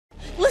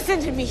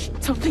Listen to me.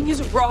 Something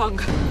is wrong.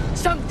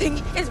 Something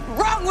is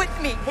wrong with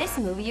me. This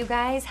movie, you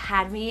guys,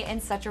 had me in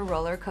such a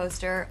roller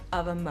coaster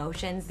of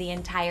emotions the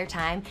entire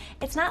time.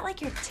 It's not like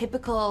your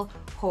typical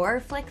horror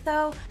flick,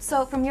 though.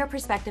 So from your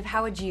perspective,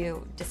 how would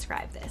you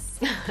describe this?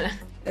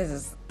 This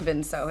has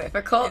been so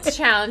difficult. It's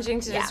challenging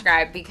to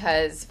describe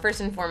because, first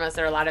and foremost,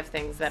 there are a lot of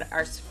things that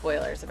are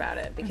spoilers about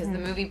it because the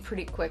movie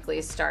pretty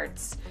quickly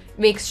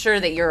makes sure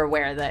that you're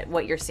aware that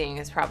what you're seeing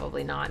is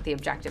probably not the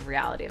objective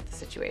reality of the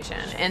situation.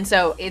 And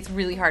so it's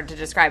really hard to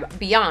describe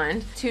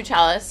beyond two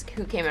cellists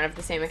who came out of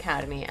the same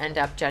academy end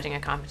up judging a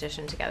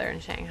competition together in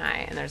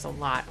Shanghai, and there's a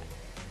lot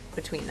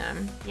between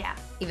them. Yeah.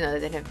 Even though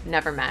they have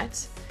never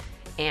met.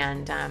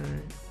 And,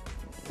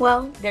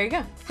 well, there you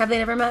go. Have they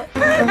never met?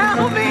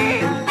 Help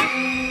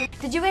me!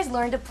 Did you guys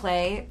learn to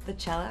play the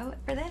cello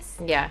for this?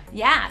 Yeah.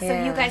 Yeah, so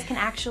you guys can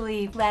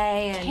actually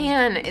play and...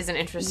 Can is an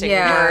interesting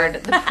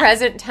word. The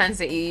present tense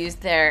that you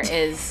used there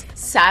is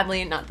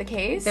sadly not the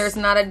case. There's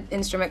not an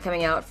instrument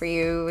coming out for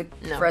you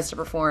for us to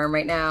perperform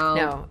right now.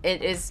 No,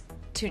 it is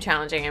too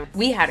challenging, and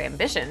we had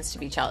ambitions to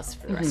be cellists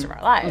for the rest of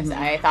our lives.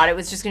 I thought it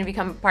was just going to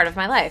become part of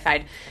my life.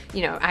 I'd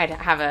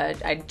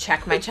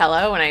check my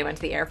cello when I went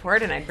to the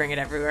airport, and I'd bring it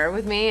everywhere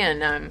with me.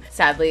 And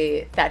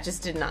sadly, that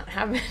just did not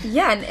happen.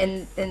 Yeah,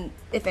 and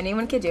if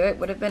anyone could do it,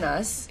 would have been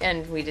us.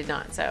 And we did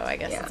not. So I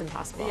guess it's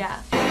impossible.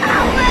 Yeah.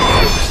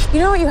 You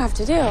know what you have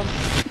to do.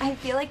 I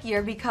feel like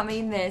you're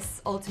becoming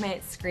this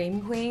ultimate scream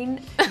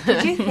queen.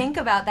 Did you think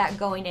about that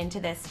going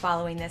into this,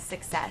 following this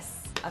success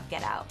of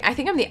Get Out? I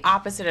think I'm the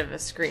opposite of a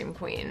scream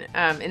queen.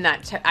 In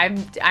that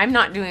I'm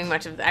not doing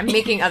much of. I'm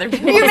making other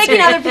people. You're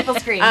making other people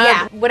scream.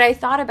 Yeah. What I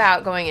thought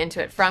about going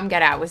into it from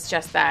Get Out was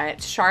just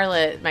that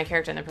Charlotte, my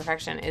character in The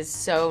Perfection, is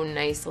so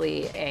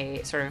nicely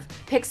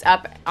picks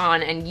up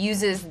on and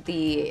uses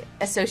the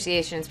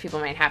associations people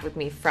might have with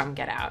me from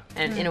Get Out,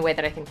 and in a way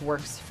that I think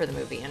works for the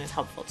movie and is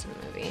helpful to the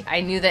movie.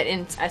 I knew that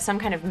in some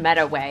kind of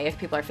meta way, if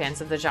people are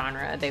fans of the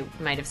genre, they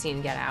might have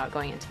seen Get Out.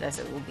 Going into this,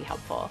 it will be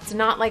helpful. It's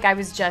not like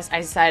I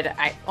said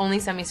only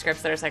send me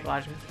scripts that are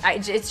psychological.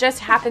 It just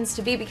happens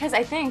to be because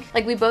I think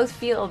we both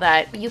feel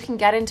that you can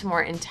get into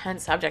more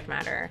intense subject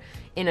matter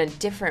in a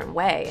different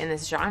way in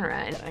this genre,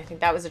 and I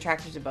think that was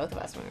attractive to both of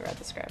us when we read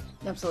the script.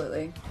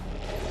 Absolutely.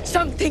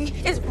 Something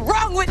is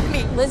wrong with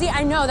me. Lizzie,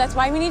 I know. That's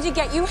why we need to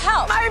get you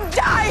help. I'm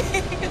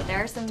dying.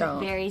 There are some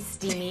very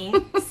steamy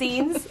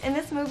scenes in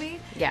this movie.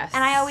 Yes.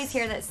 And I always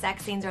hear that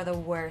sex scenes are the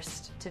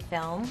worst to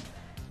film.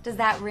 Does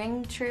that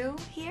ring true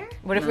here?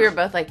 What if we were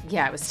both like,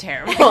 yeah, it was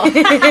terrible?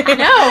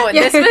 No,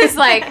 this was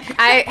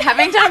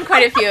having done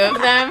quite a few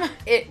of them,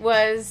 it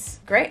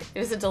was great. It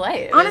was a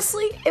delight.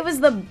 Honestly, it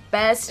was the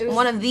best,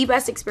 one of the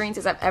best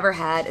experiences I've ever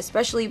had,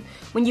 especially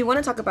when you want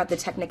to talk about the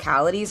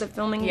technicalities of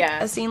filming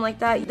a scene like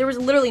that. There was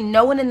literally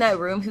no one in that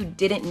room who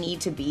didn't need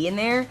to be in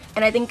there,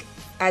 and I think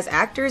as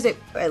actors,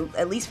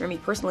 at least for me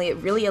personally, it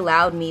really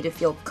allowed me to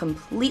feel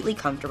completely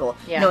comfortable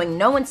knowing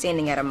no one's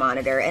standing at a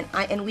monitor,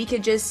 and we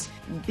could just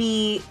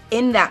be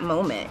in that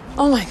moment.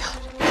 Oh my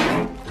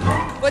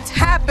God. What's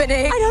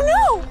happening? I don't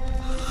know.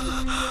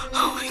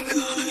 Oh my God.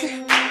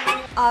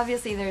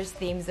 Obviously, there's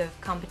themes of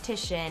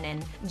competition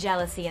and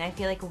jealousy, and I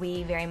feel like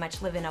we very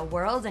much live in a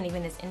world and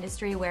even this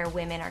industry where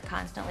women are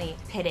constantly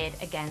pitted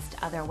against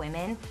other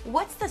women.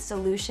 What's the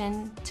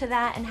solution to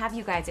that, and have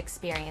you guys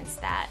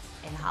experienced that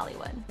in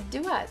Hollywood?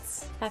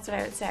 Duets. That's what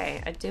I would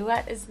say. A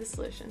duet is the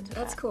solution to that.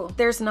 That's cool.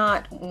 There's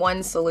not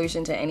one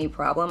solution to any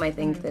problem. I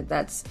think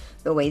that's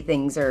the way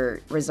things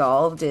are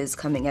resolved, is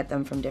coming at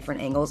them from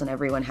different angles and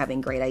everyone having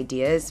great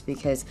ideas,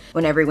 because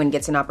when everyone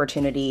gets an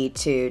opportunity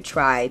to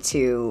try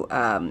to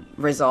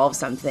resolve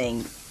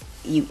something,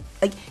 you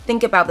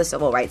think about the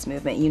civil rights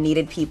movement. You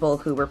needed people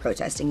who were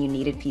protesting, you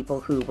needed people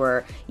who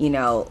were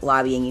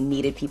lobbying, you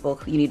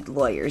needed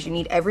lawyers, you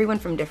need everyone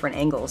from different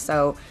angles.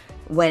 So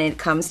when it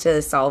comes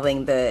to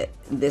solving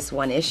this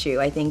one issue,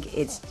 I think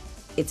it's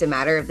a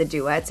matter of the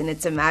duets, and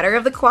it's a matter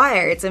of the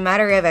choir. It's a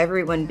matter of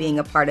everyone being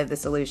a part of the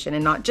solution,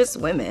 and not just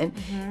women.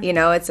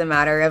 It's a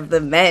matter of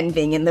the men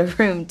being in the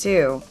room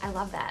too. I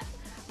love that.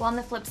 Well, on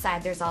the flip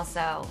side, there's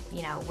also,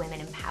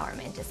 women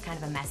empowerment is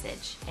kind of a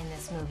message in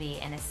this movie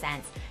in a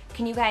sense.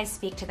 Can you guys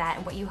speak to that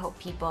and what you hope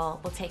people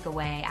will take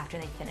away after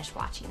they finish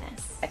watching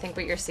this? I think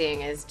what you're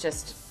seeing is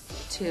just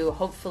to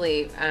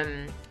hopefully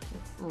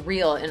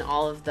reel in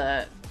all of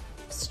the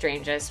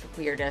strangest,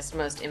 weirdest,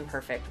 most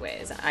imperfect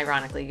ways,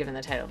 ironically given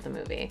the title of the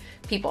movie,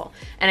 people.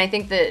 And I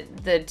think that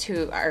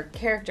our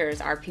characters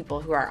are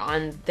people who are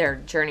on their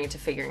journey to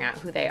figuring out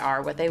who they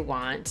are, what they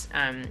want,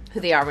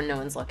 who they are when no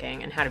one's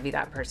looking, and how to be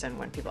that person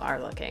when people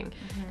are looking.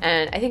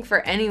 And I think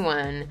for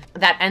anyone,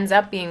 that ends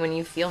up being when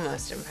you feel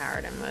most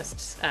empowered and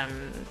most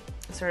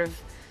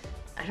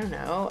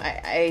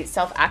I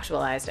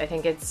self-actualized. I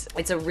think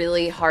it's a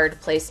really hard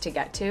place to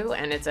get to,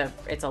 and it's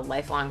a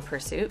lifelong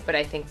pursuit, but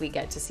I think we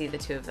get to see the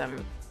two of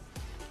them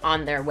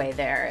on their way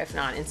there, if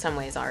not in some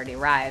ways already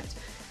arrived,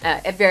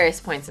 at various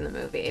points in the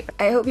movie.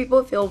 I hope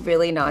people feel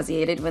really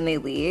nauseated when they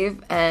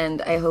leave,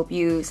 and I hope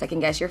you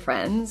second guess your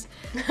friends,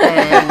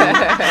 and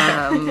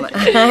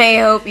I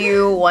hope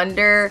you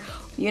wonder,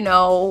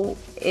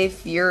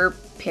 if your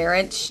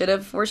parents should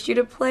have forced you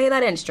to play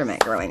that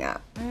instrument growing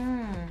up?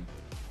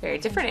 Very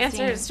different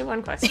answers to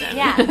one question.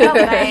 Yeah, no,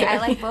 but I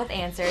like both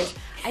answers.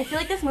 I feel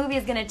like this movie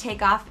is going to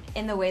take off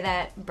in the way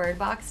that Bird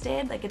Box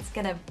did. Like, it's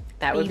going to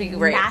That would be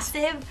great.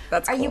 massive.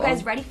 That's Are you cool.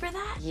 guys ready for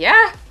that?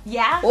 Yeah.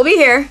 Yeah? We'll be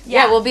here.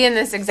 Yeah, we'll be in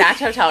this exact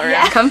hotel room.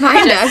 Come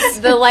find us.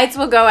 The lights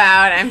will go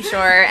out, I'm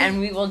sure, and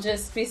we will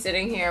just be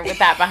sitting here with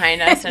that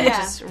behind us,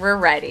 and we're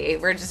ready.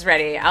 We're just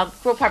ready.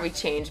 We'll probably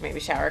change, maybe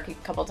shower a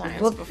couple times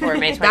before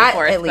May 24th. That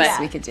at least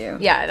we could do.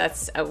 Yeah,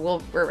 that's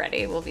we're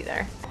ready. We'll be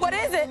there. What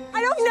is it?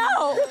 I don't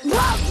know.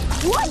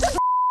 What the f***?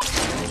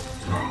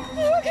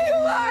 Look, you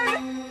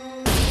are.